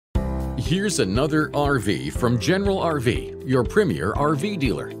Here's another RV from General RV, your premier RV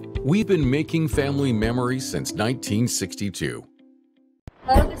dealer. We've been making family memories since 1962.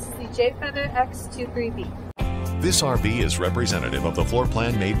 Hello, this is the Jayco-Jay Feather-X23B. This RV is representative of the floor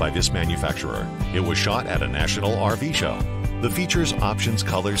plan made by this manufacturer. It was shot at a national RV show. The features, options,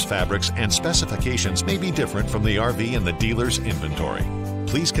 colors, fabrics, and specifications may be different from the RV in the dealer's inventory.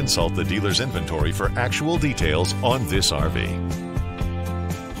 Please consult the dealer's inventory for actual details on this RV.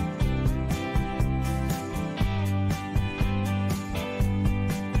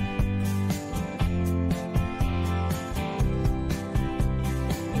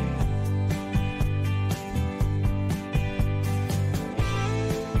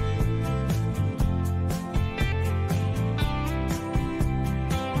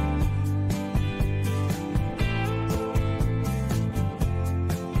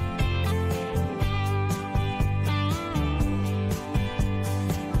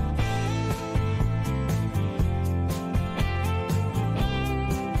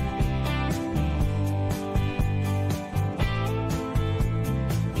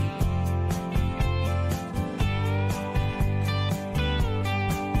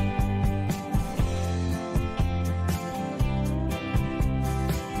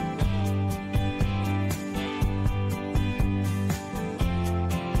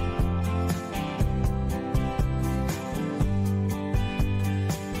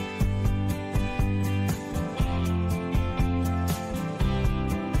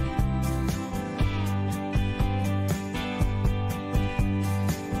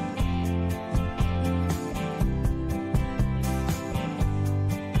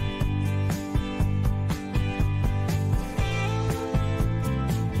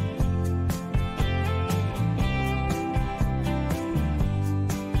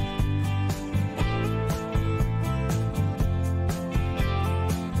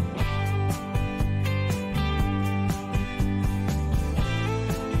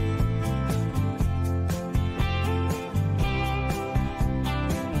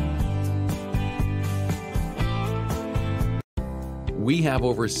 We have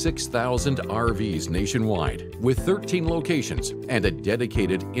over 6,000 RVs nationwide with 13 locations and a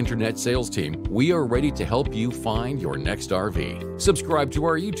dedicated internet sales team. We are ready to help you find your next RV. Subscribe to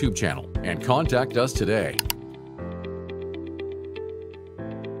our YouTube channel and contact us today.